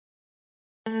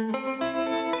In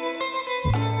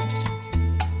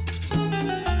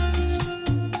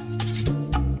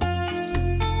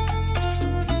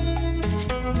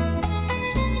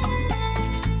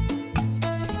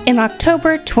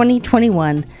October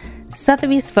 2021,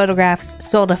 Sotheby's Photographs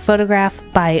sold a photograph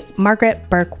by Margaret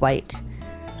Bourke-White.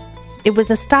 It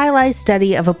was a stylized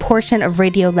study of a portion of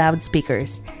radio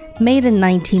loudspeakers, made in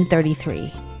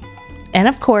 1933. And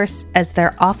of course, as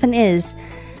there often is,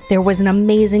 there was an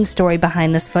amazing story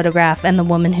behind this photograph and the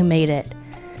woman who made it.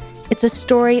 It's a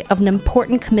story of an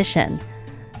important commission,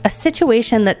 a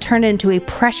situation that turned into a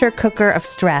pressure cooker of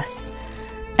stress,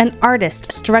 an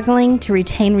artist struggling to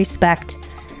retain respect,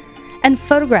 and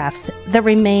photographs that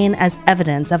remain as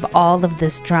evidence of all of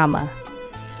this drama.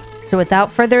 So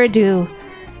without further ado,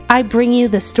 I bring you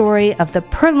the story of the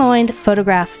purloined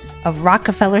photographs of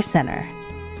Rockefeller Center.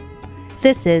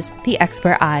 This is The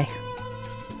Expert Eye.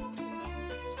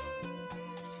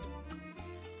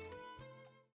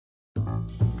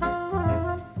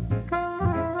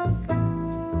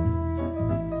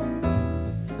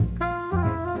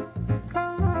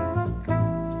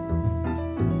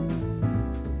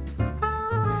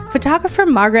 Photographer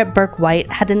Margaret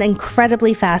Bourke-White had an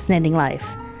incredibly fascinating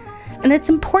life. And it's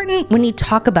important when you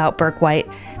talk about Bourke-White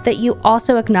that you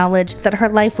also acknowledge that her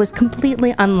life was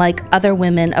completely unlike other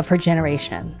women of her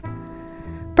generation.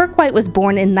 Bourke-White was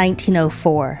born in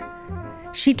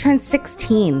 1904. She turned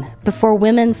 16 before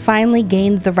women finally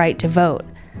gained the right to vote.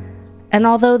 And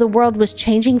although the world was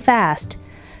changing fast,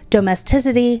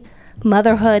 domesticity,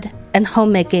 motherhood, and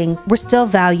homemaking were still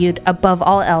valued above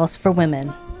all else for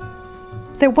women.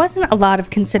 There wasn't a lot of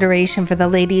consideration for the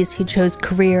ladies who chose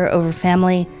career over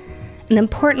family, and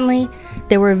importantly,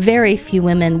 there were very few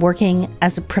women working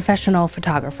as a professional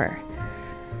photographer.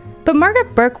 But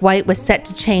Margaret Bourke-White was set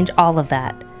to change all of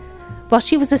that. While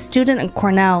she was a student at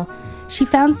Cornell, she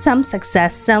found some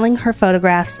success selling her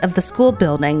photographs of the school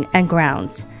building and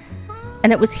grounds.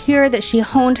 And it was here that she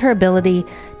honed her ability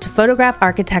to photograph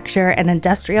architecture and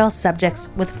industrial subjects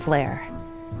with flair.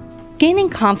 Gaining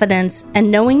confidence and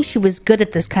knowing she was good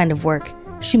at this kind of work,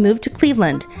 she moved to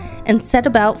Cleveland and set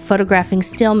about photographing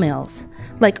steel mills,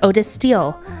 like Otis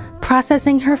Steel,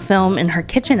 processing her film in her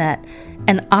kitchenette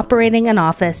and operating an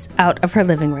office out of her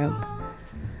living room.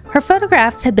 Her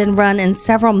photographs had been run in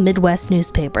several Midwest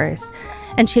newspapers,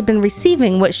 and she had been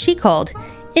receiving what she called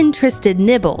interested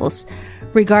nibbles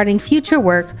regarding future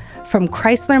work from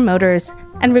Chrysler Motors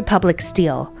and Republic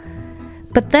Steel.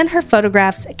 But then her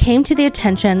photographs came to the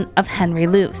attention of Henry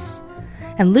Luce.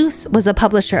 And Luce was a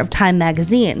publisher of Time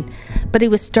magazine, but he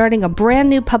was starting a brand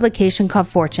new publication called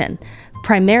Fortune,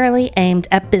 primarily aimed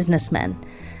at businessmen.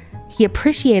 He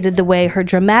appreciated the way her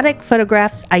dramatic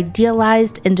photographs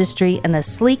idealized industry in a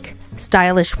sleek,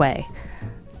 stylish way.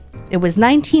 It was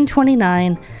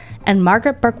 1929, and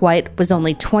Margaret Bourke-White was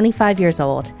only 25 years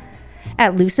old.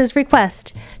 At Luce's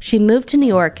request, she moved to New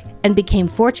York and became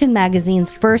Fortune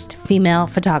magazine's first female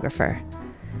photographer.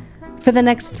 For the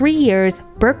next 3 years,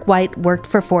 Bourke-White worked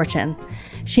for Fortune.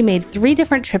 She made 3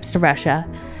 different trips to Russia.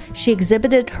 She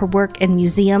exhibited her work in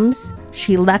museums,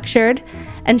 she lectured,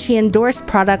 and she endorsed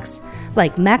products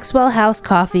like Maxwell House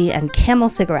coffee and Camel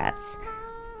cigarettes.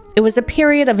 It was a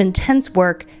period of intense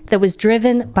work that was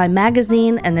driven by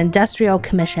magazine and industrial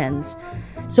commissions,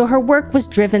 so her work was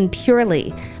driven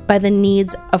purely by the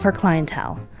needs of her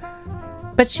clientele.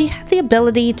 But she had the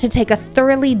ability to take a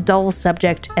thoroughly dull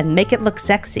subject and make it look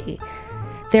sexy.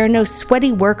 There are no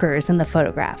sweaty workers in the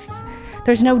photographs.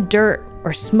 There's no dirt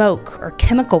or smoke or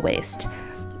chemical waste.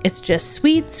 It's just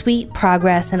sweet, sweet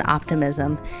progress and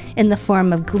optimism in the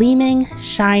form of gleaming,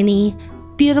 shiny,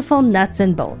 beautiful nuts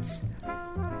and bolts.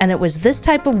 And it was this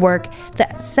type of work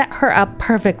that set her up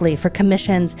perfectly for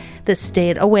commissions that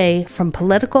stayed away from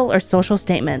political or social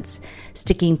statements,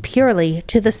 sticking purely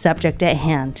to the subject at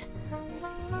hand.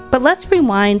 But let's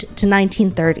rewind to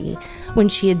 1930, when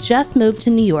she had just moved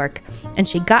to New York and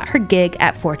she got her gig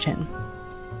at Fortune.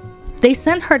 They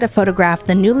sent her to photograph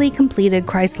the newly completed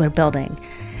Chrysler building,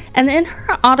 and in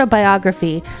her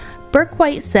autobiography,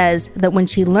 Bourke-White says that when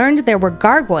she learned there were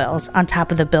gargoyles on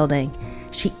top of the building,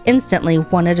 she instantly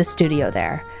wanted a studio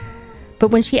there.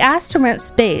 But when she asked to rent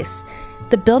space,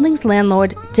 the building's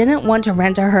landlord didn't want to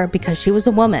rent to her because she was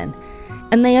a woman,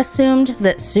 and they assumed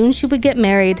that soon she would get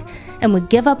married and would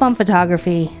give up on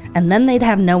photography, and then they'd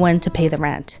have no one to pay the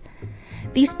rent.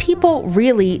 These people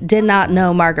really did not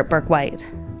know Margaret Bourke-White.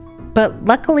 But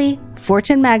luckily,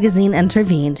 Fortune magazine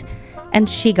intervened, and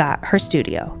she got her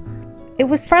studio. It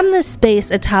was from this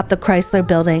space atop the Chrysler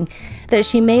building that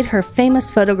she made her famous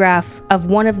photograph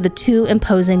of one of the 2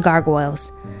 imposing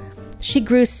gargoyles. She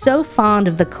grew so fond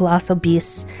of the colossal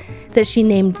beasts that she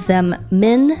named them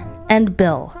Min and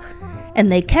Bill,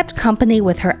 and they kept company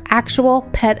with her actual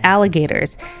pet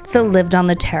alligators that lived on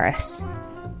the terrace.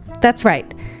 That's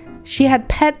right, she had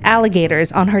pet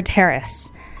alligators on her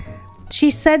terrace. She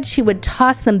said she would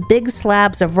toss them big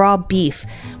slabs of raw beef,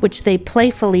 which they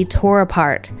playfully tore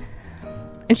apart.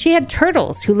 And she had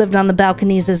turtles who lived on the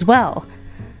balconies as well,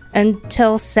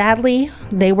 until sadly,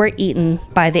 they were eaten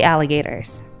by the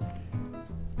alligators.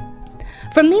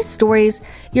 From these stories,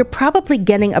 you're probably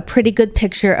getting a pretty good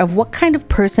picture of what kind of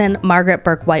person Margaret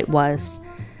Bourke-White was.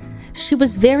 She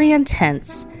was very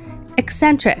intense,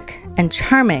 eccentric, and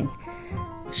charming.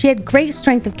 She had great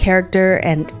strength of character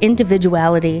and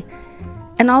individuality,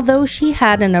 and although she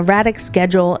had an erratic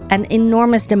schedule and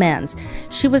enormous demands,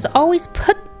 she was always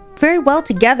put very well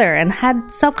together and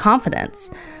had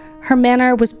self-confidence. Her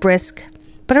manner was brisk,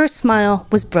 but her smile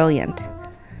was brilliant.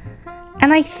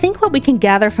 And I think what we can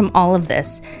gather from all of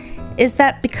this is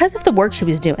that because of the work she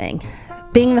was doing,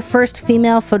 being the first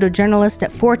female photojournalist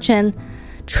at Fortune,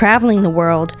 traveling the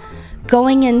world,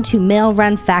 going into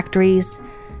male-run factories,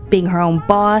 being her own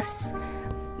boss,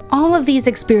 all of these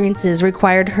experiences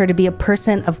required her to be a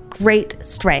person of great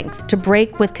strength to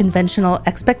break with conventional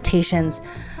expectations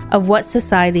of what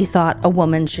society thought a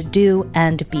woman should do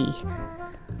and be.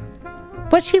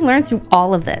 What she learned through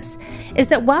all of this is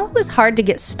that while it was hard to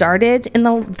get started in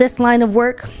this line of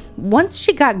work, once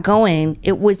she got going,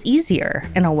 it was easier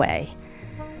in a way.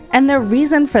 And the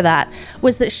reason for that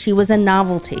was that she was a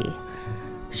novelty.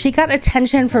 She got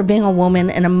attention for being a woman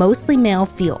in a mostly male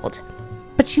field,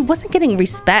 but she wasn't getting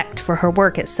respect for her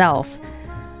work itself.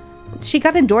 She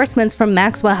got endorsements from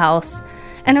Maxwell House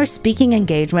and her speaking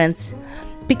engagements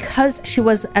because she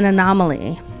was an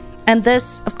anomaly. And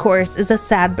this, of course, is a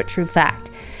sad but true fact,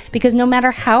 because no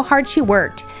matter how hard she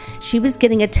worked, she was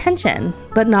getting attention,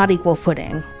 but not equal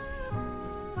footing.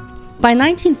 By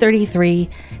 1933,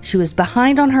 she was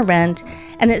behind on her rent,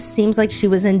 and it seems like she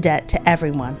was in debt to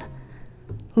everyone.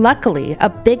 Luckily, a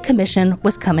big commission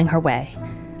was coming her way.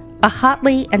 A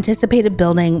hotly anticipated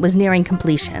building was nearing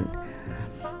completion.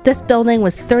 This building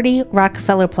was 30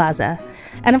 Rockefeller Plaza,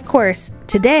 and of course,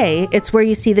 today it's where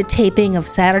you see the taping of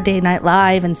Saturday Night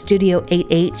Live in Studio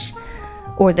 8H,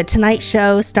 or The Tonight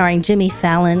Show starring Jimmy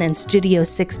Fallon in Studio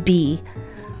 6B.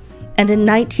 And in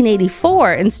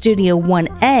 1984, in Studio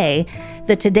 1A,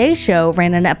 The Today Show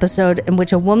ran an episode in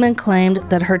which a woman claimed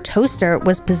that her toaster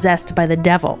was possessed by the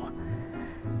devil.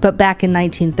 But back in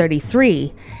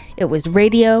 1933, it was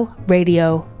radio,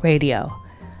 radio, radio.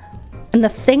 And the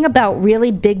thing about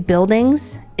really big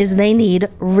buildings is they need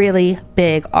really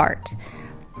big art.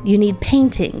 You need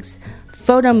paintings,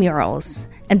 photo-murals,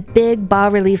 and big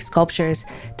bas-relief sculptures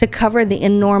to cover the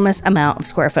enormous amount of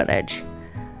square footage.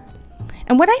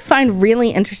 And what I find really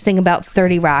interesting about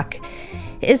 30 Rock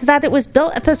is that it was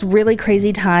built at this really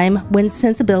crazy time when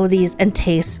sensibilities and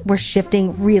tastes were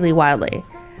shifting really wildly.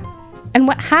 And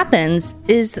what happens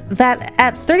is that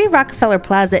at 30 Rockefeller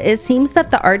Plaza, it seems that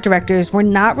the art directors were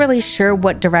not really sure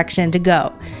what direction to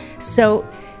go. So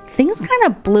things kind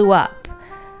of blew up.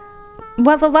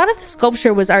 While a lot of the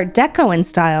sculpture was Art Deco in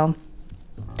style,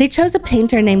 they chose a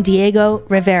painter named Diego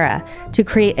Rivera to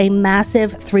create a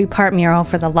massive 3-part mural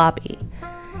for the lobby.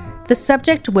 The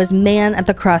subject was Man at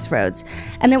the Crossroads,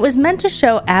 and it was meant to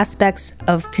show aspects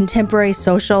of contemporary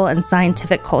social and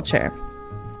scientific culture.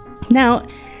 Now,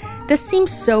 this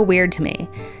seems so weird to me.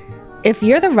 If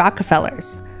you're the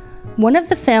Rockefellers, one of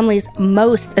the families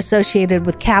most associated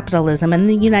with capitalism in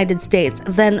the United States,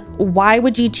 then why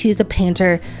would you choose a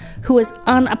painter who is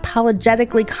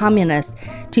unapologetically communist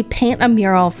to paint a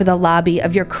mural for the lobby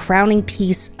of your crowning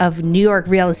piece of New York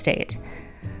real estate?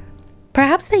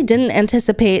 Perhaps they didn't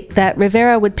anticipate that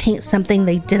Rivera would paint something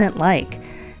they didn't like,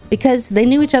 because they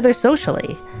knew each other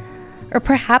socially. Or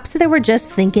perhaps they were just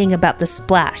thinking about the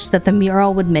splash that the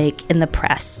mural would make in the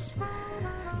press.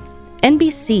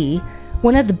 NBC,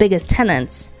 one of the biggest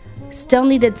tenants, still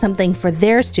needed something for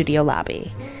their studio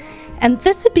lobby. And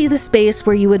this would be the space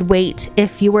where you would wait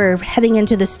if you were heading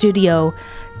into the studio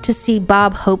to see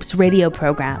Bob Hope's radio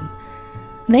program.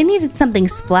 They needed something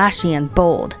splashy and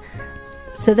bold.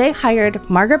 So they hired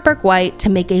Margaret Bourke-White to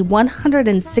make a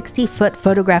 160-foot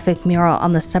photographic mural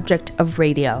on the subject of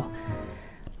radio.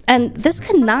 And this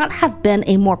could not have been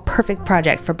a more perfect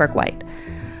project for Bourke-White.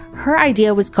 Her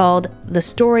idea was called The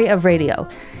Story of Radio,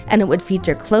 and it would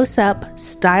feature close-up,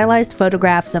 stylized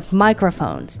photographs of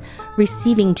microphones,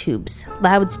 receiving tubes,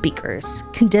 loudspeakers,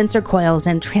 condenser coils,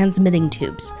 and transmitting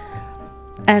tubes.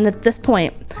 And at this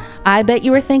point, I bet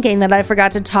you were thinking that I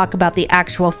forgot to talk about the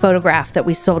actual photograph that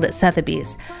we sold at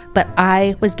Sotheby's, but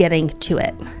I was getting to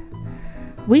it.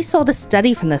 We sold a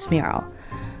study from this mural,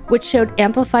 which showed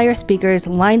amplifier speakers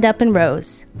lined up in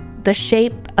rows, the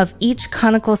shape of each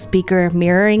conical speaker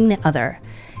mirroring the other,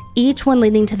 each one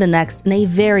leading to the next in a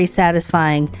very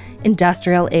satisfying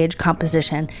industrial age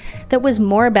composition that was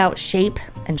more about shape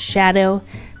and shadow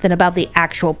than about the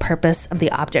actual purpose of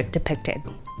the object depicted.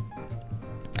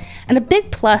 And a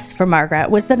big plus for Margaret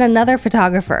was that another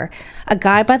photographer, a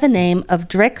guy by the name of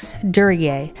Drix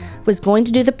Duryea, was going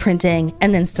to do the printing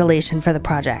and installation for the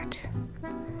project.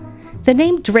 The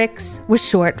name Drix was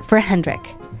short for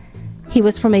Hendrik. He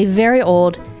was from a very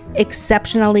old,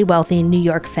 exceptionally wealthy New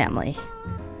York family.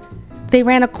 They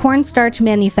ran a cornstarch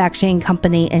manufacturing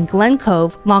company in Glen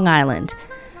Cove, Long Island,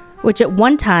 which at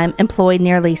one time employed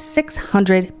nearly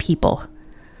 600 people.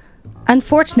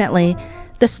 Unfortunately,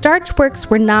 the starch works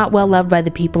were not well loved by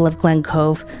the people of Glen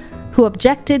Cove, who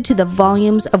objected to the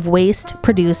volumes of waste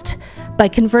produced by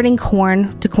converting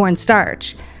corn to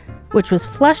cornstarch, which was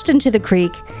flushed into the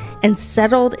creek and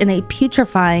settled in a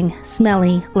putrefying,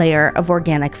 smelly layer of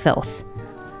organic filth.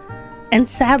 And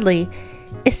sadly,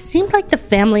 it seemed like the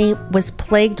family was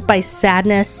plagued by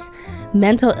sadness,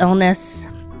 mental illness,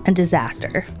 and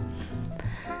disaster.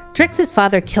 Drix's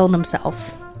father killed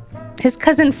himself. His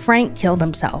cousin Frank killed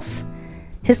himself.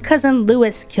 His cousin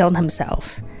Louis killed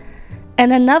himself.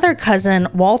 And another cousin,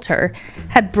 Walter,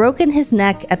 had broken his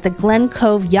neck at the Glen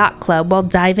Cove Yacht Club while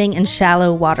diving in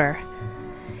shallow water.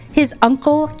 His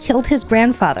uncle killed his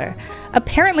grandfather,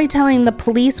 apparently telling the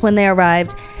police when they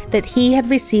arrived that he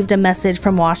had received a message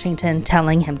from Washington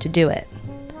telling him to do it.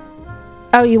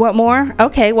 Oh, you want more?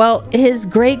 Okay, well, his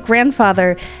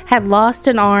great-grandfather had lost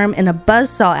an arm in a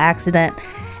buzzsaw accident,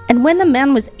 and when the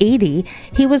man was 80,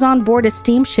 he was on board a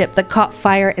steamship that caught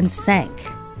fire and sank.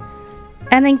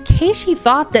 And in case you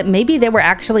thought that maybe they were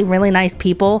actually really nice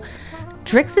people,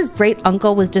 Drix's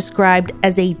great-uncle was described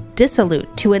as a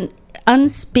dissolute to an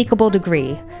unspeakable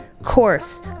degree,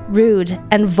 coarse, rude,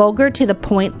 and vulgar to the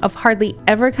point of hardly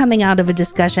ever coming out of a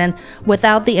discussion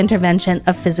without the intervention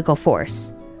of physical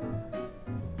force.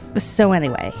 So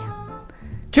anyway,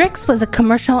 Drix was a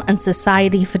commercial and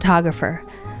society photographer,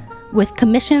 with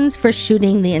commissions for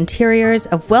shooting the interiors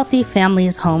of wealthy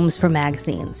families' homes for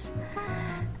magazines.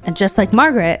 And just like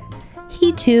Margaret,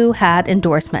 he too had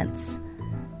endorsements.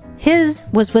 His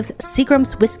was with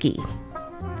Seagram's Whiskey,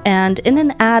 and in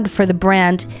an ad for the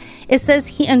brand, it says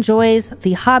he enjoys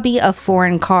the hobby of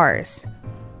foreign cars.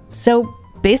 So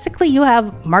basically you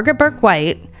have Margaret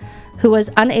Bourke-White, who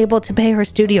was unable to pay her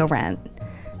studio rent,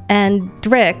 and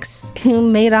Drix, who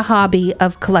made a hobby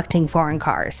of collecting foreign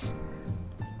cars.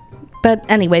 But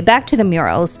anyway, back to the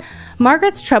murals.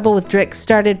 Margaret's trouble with Drix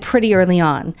started pretty early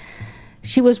on.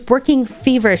 She was working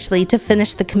feverishly to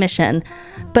finish the commission,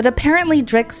 but apparently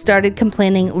Drix started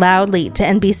complaining loudly to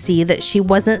NBC that she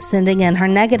wasn't sending in her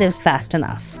negatives fast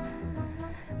enough.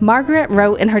 Margaret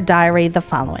wrote in her diary the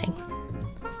following: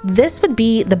 "This would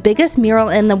be the biggest mural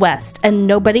in the West, and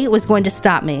nobody was going to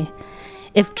stop me.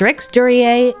 If Drix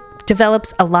Duryea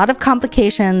develops a lot of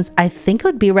complications, I think it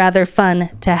would be rather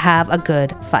fun to have a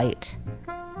good fight."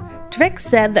 Drix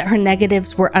said that her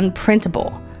negatives were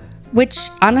unprintable, which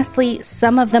honestly,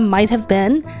 some of them might have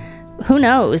been. Who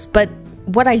knows? But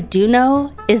what I do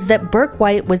know is that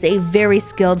Bourke-White was a very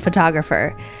skilled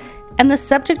photographer, and the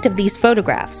subject of these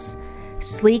photographs,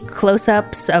 sleek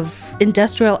close-ups of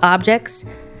industrial objects,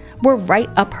 were right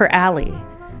up her alley.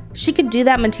 She could do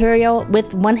that material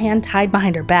with one hand tied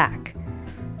behind her back.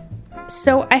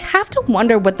 So I have to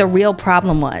wonder what the real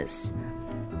problem was.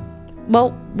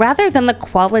 Well, rather than the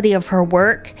quality of her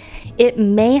work, it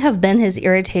may have been his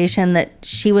irritation that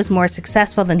she was more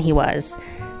successful than he was,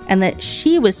 and that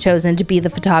she was chosen to be the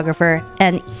photographer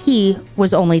and he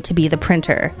was only to be the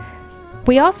printer.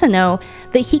 We also know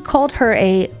that he called her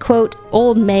a, quote,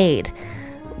 old maid,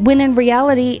 when in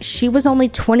reality she was only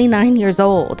 29 years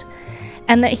old,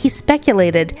 and that he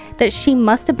speculated that she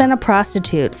must have been a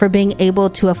prostitute for being able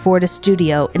to afford a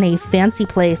studio in a fancy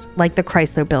place like the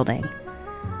Chrysler Building.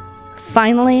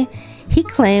 Finally, he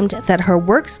claimed that her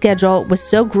work schedule was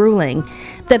so grueling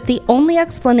that the only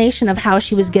explanation of how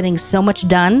she was getting so much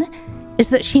done is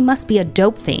that she must be a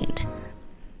dope fiend.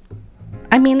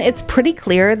 I mean, it's pretty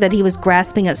clear that he was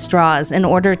grasping at straws in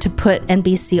order to put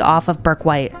NBC off of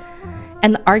Bourke-White,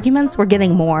 and the arguments were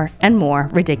getting more and more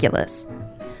ridiculous.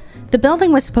 The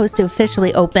building was supposed to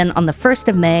officially open on the 1st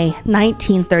of May,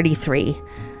 1933,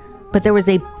 but there was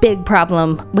a big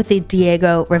problem with the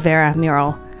Diego Rivera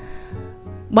mural.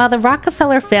 While the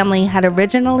Rockefeller family had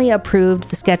originally approved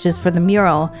the sketches for the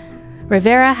mural,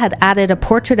 Rivera had added a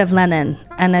portrait of Lenin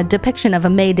and a depiction of a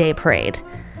May Day parade.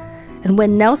 And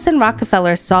when Nelson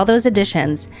Rockefeller saw those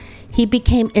additions, he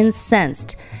became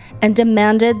incensed and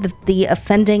demanded that the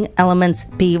offending elements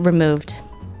be removed.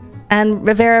 And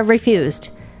Rivera refused.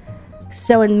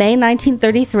 So in May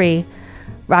 1933,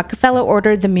 Rockefeller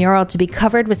ordered the mural to be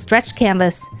covered with stretched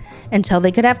canvas until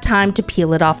they could have time to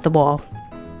peel it off the wall.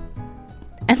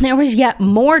 And there was yet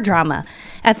more drama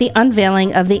at the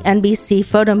unveiling of the NBC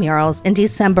photo-murals in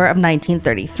December of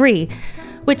 1933,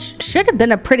 which should have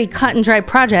been a pretty cut-and-dry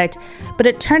project, but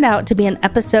it turned out to be an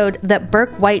episode that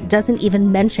Bourke-White doesn't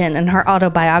even mention in her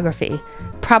autobiography,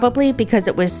 probably because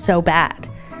it was so bad.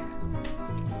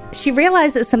 She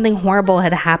realized that something horrible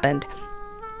had happened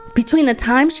between the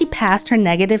time she passed her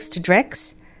negatives to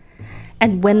Drix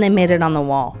and when they made it on the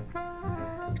wall.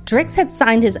 Drix had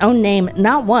signed his own name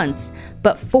not once,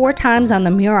 but 4 times on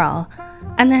the mural,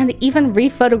 and had even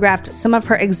rephotographed some of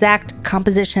her exact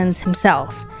compositions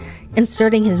himself,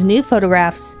 inserting his new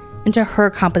photographs into her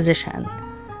composition.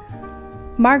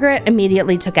 Margaret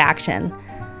immediately took action.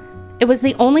 It was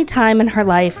the only time in her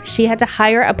life she had to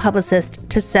hire a publicist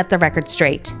to set the record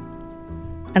straight.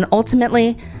 And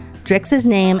ultimately, Drix's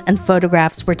name and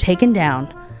photographs were taken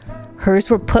down, hers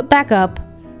were put back up,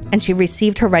 and she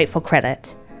received her rightful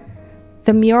credit.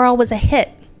 The mural was a hit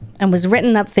and was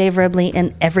written up favorably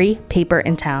in every paper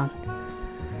in town.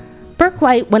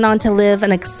 Bourke-White went on to live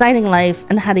an exciting life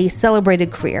and had a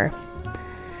celebrated career.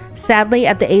 Sadly,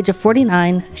 at the age of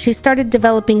 49, she started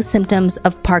developing symptoms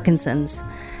of Parkinson's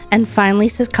and finally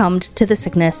succumbed to the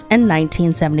sickness in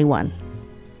 1971.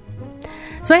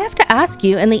 So I have to ask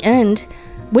you, in the end,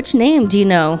 which name do you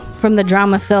know from the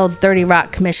drama-filled 30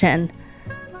 Rock Commission?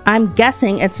 I'm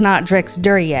guessing it's not Drix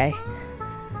Duryea.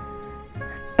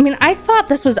 I mean, I thought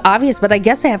this was obvious, but I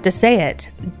guess I have to say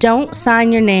it. Don't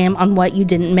sign your name on what you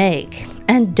didn't make,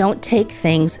 and don't take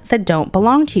things that don't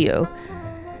belong to you.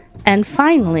 And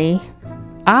finally,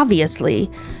 obviously,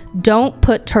 don't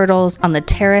put turtles on the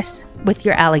terrace with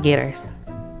your alligators.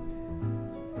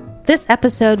 This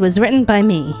episode was written by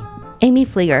me, Amy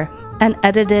Flieger, and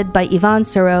edited by Yvonne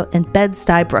Suro in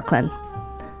Bed-Stuy, Brooklyn.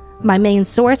 My main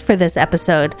source for this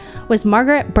episode was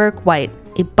Margaret Bourke-White,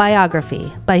 a biography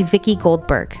by Vicki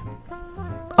Goldberg.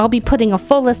 I'll be putting a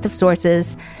full list of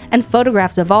sources and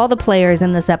photographs of all the players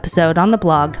in this episode on the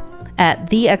blog at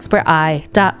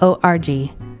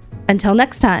theexperteye.org. Until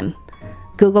next time,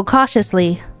 Google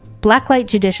cautiously, blacklight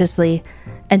judiciously,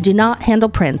 and do not handle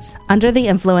prints under the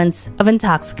influence of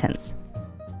intoxicants.